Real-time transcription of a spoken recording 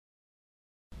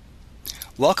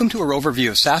Welcome to our overview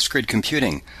of SAS Grid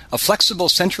Computing, a flexible,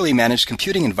 centrally managed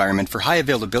computing environment for high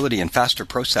availability and faster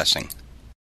processing.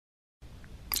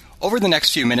 Over the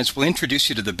next few minutes, we'll introduce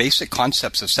you to the basic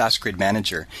concepts of SAS Grid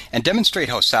Manager and demonstrate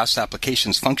how SAS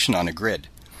applications function on a grid.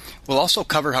 We'll also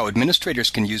cover how administrators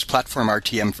can use Platform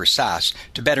RTM for SAS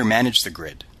to better manage the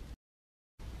grid.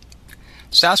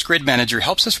 SAS Grid Manager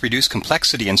helps us reduce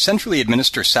complexity and centrally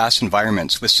administer SAS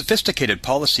environments with sophisticated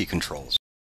policy controls.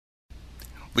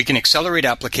 We can accelerate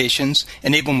applications,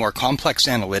 enable more complex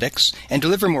analytics, and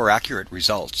deliver more accurate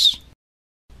results.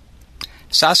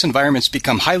 SAS environments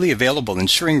become highly available,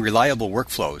 ensuring reliable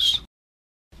workflows.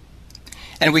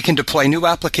 And we can deploy new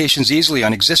applications easily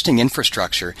on existing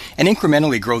infrastructure and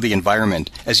incrementally grow the environment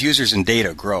as users and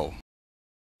data grow.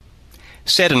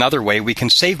 Said another way, we can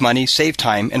save money, save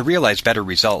time, and realize better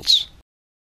results.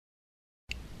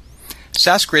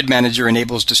 SAS Grid Manager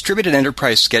enables distributed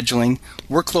enterprise scheduling,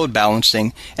 workload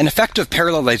balancing, and effective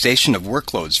parallelization of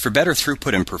workloads for better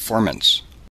throughput and performance.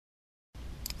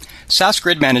 SAS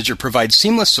Grid Manager provides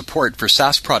seamless support for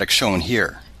SAS products shown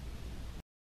here.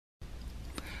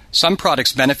 Some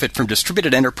products benefit from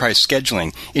distributed enterprise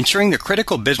scheduling, ensuring the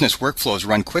critical business workflows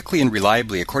run quickly and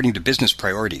reliably according to business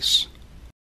priorities.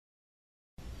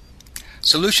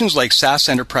 Solutions like SAS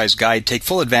Enterprise Guide take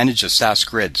full advantage of SAS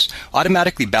grids,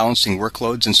 automatically balancing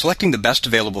workloads and selecting the best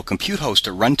available compute host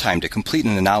at runtime to complete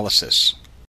an analysis.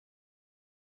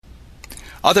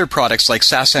 Other products like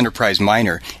SAS Enterprise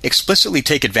Miner explicitly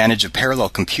take advantage of parallel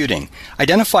computing,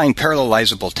 identifying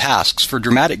parallelizable tasks for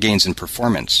dramatic gains in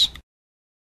performance.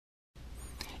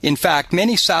 In fact,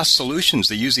 many SAS solutions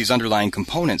that use these underlying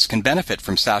components can benefit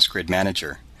from SAS Grid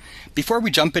Manager. Before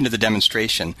we jump into the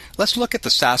demonstration, let's look at the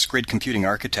SAS Grid Computing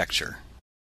architecture.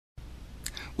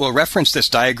 We'll reference this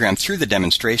diagram through the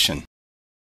demonstration.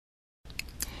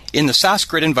 In the SAS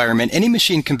Grid environment, any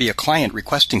machine can be a client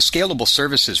requesting scalable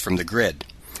services from the grid.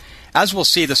 As we'll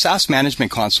see, the SAS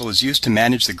Management Console is used to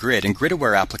manage the grid and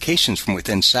grid-aware applications from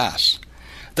within SAS.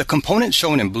 The components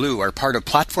shown in blue are part of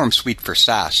Platform Suite for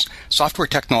SAS, software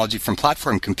technology from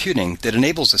Platform Computing that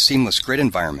enables a seamless grid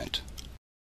environment.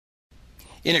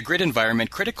 In a grid environment,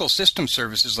 critical system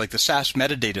services like the SAS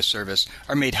Metadata Service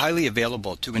are made highly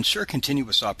available to ensure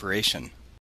continuous operation.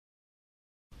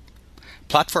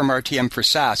 Platform RTM for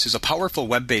SAS is a powerful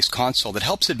web-based console that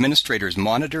helps administrators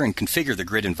monitor and configure the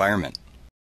grid environment.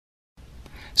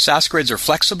 SAS grids are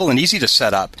flexible and easy to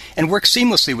set up and work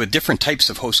seamlessly with different types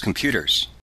of host computers.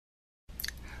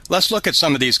 Let's look at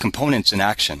some of these components in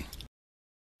action.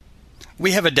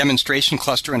 We have a demonstration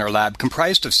cluster in our lab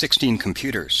comprised of 16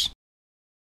 computers.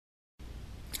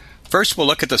 First, we'll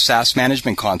look at the SAS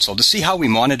Management Console to see how we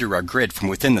monitor our grid from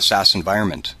within the SAS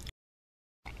environment.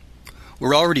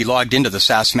 We're already logged into the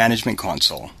SAS Management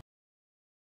Console.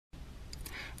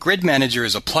 Grid Manager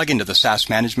is a plugin to the SAS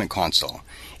Management Console.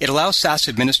 It allows SAS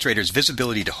administrators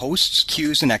visibility to hosts,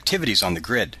 queues, and activities on the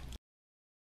grid.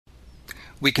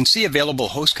 We can see available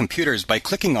host computers by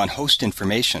clicking on host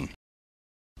information.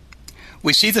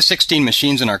 We see the 16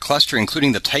 machines in our cluster,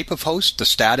 including the type of host, the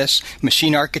status,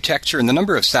 machine architecture, and the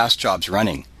number of SAS jobs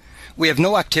running. We have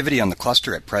no activity on the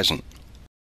cluster at present.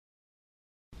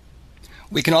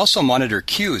 We can also monitor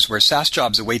queues where SAS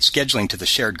jobs await scheduling to the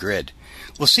shared grid.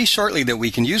 We'll see shortly that we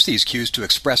can use these queues to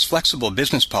express flexible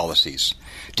business policies.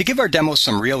 To give our demo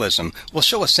some realism, we'll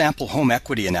show a sample home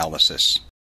equity analysis.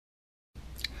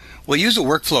 We'll use a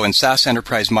workflow in SAS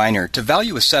Enterprise Miner to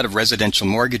value a set of residential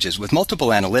mortgages with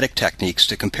multiple analytic techniques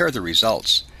to compare the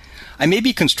results. I may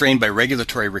be constrained by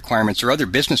regulatory requirements or other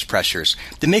business pressures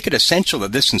that make it essential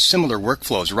that this and similar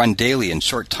workflows run daily in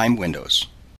short time windows.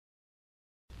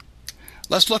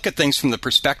 Let's look at things from the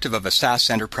perspective of a SAS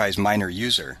Enterprise Miner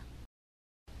user.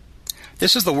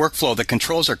 This is the workflow that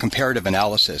controls our comparative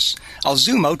analysis. I'll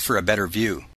zoom out for a better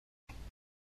view.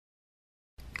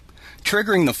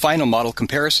 Triggering the final model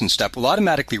comparison step will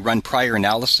automatically run prior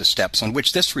analysis steps on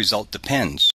which this result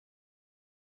depends.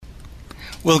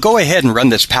 We'll go ahead and run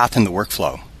this path in the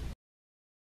workflow.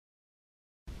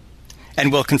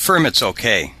 And we'll confirm it's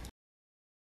OK.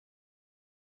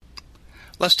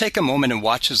 Let's take a moment and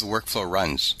watch as the workflow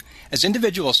runs. As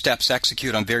individual steps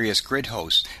execute on various grid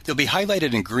hosts, they'll be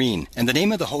highlighted in green, and the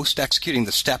name of the host executing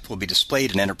the step will be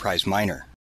displayed in Enterprise Miner.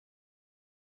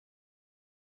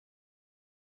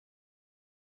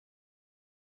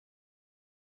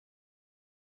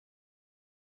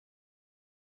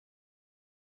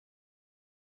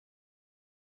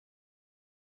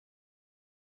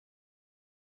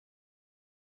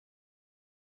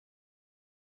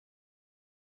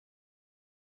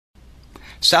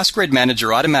 SAS Grid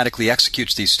Manager automatically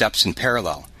executes these steps in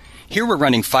parallel. Here we're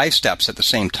running 5 steps at the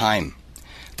same time.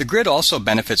 The grid also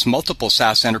benefits multiple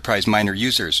SAS Enterprise Miner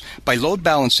users by load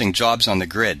balancing jobs on the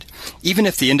grid, even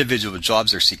if the individual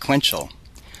jobs are sequential.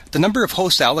 The number of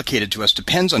hosts allocated to us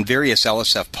depends on various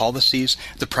LSF policies,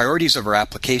 the priorities of our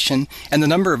application, and the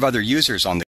number of other users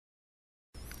on the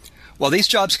grid. While these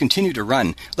jobs continue to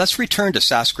run, let's return to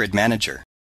SAS Grid Manager.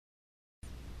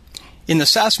 In the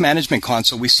SAS Management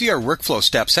Console, we see our workflow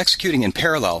steps executing in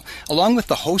parallel, along with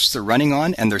the hosts they're running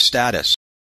on and their status.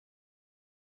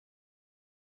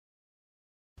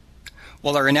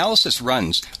 While our analysis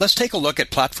runs, let's take a look at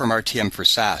Platform RTM for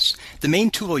SAS, the main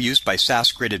tool used by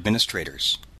SAS Grid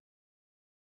administrators.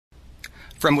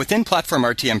 From within Platform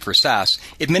RTM for SAS,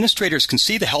 administrators can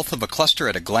see the health of a cluster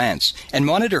at a glance and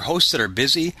monitor hosts that are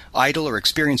busy, idle, or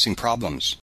experiencing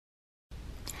problems.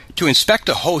 To inspect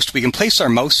a host, we can place our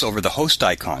mouse over the host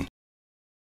icon.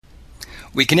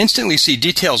 We can instantly see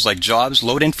details like jobs,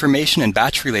 load information, and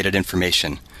batch-related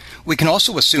information. We can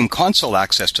also assume console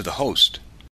access to the host.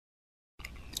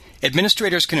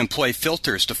 Administrators can employ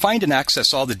filters to find and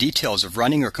access all the details of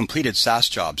running or completed SAS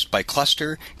jobs by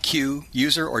cluster, queue,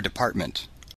 user, or department.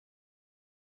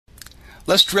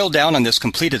 Let's drill down on this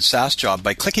completed SAS job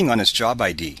by clicking on its job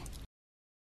ID.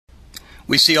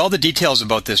 We see all the details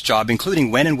about this job,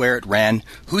 including when and where it ran,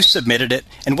 who submitted it,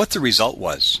 and what the result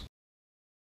was.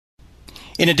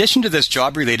 In addition to this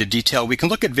job-related detail, we can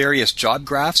look at various job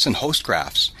graphs and host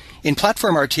graphs. In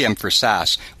Platform RTM for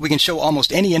SAS, we can show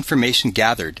almost any information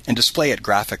gathered and display it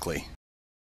graphically.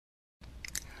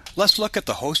 Let's look at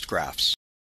the host graphs.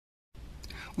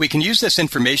 We can use this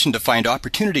information to find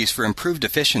opportunities for improved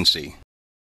efficiency.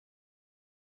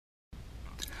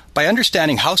 By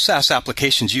understanding how SAS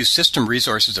applications use system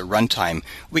resources at runtime,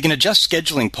 we can adjust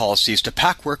scheduling policies to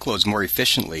pack workloads more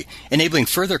efficiently, enabling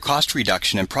further cost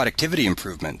reduction and productivity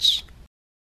improvements.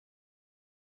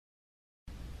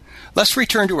 Let's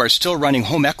return to our still running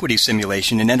home equity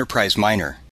simulation in Enterprise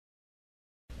Miner.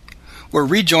 We're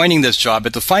rejoining this job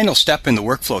at the final step in the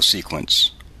workflow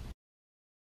sequence.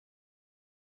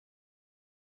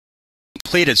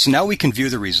 Completed, so now we can view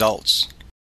the results.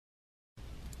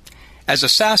 As a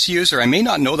SAS user, I may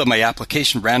not know that my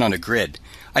application ran on a grid.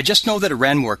 I just know that it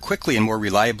ran more quickly and more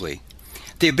reliably.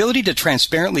 The ability to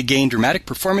transparently gain dramatic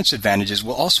performance advantages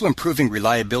while also improving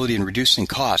reliability and reducing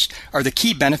cost are the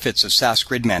key benefits of SAS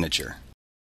Grid Manager.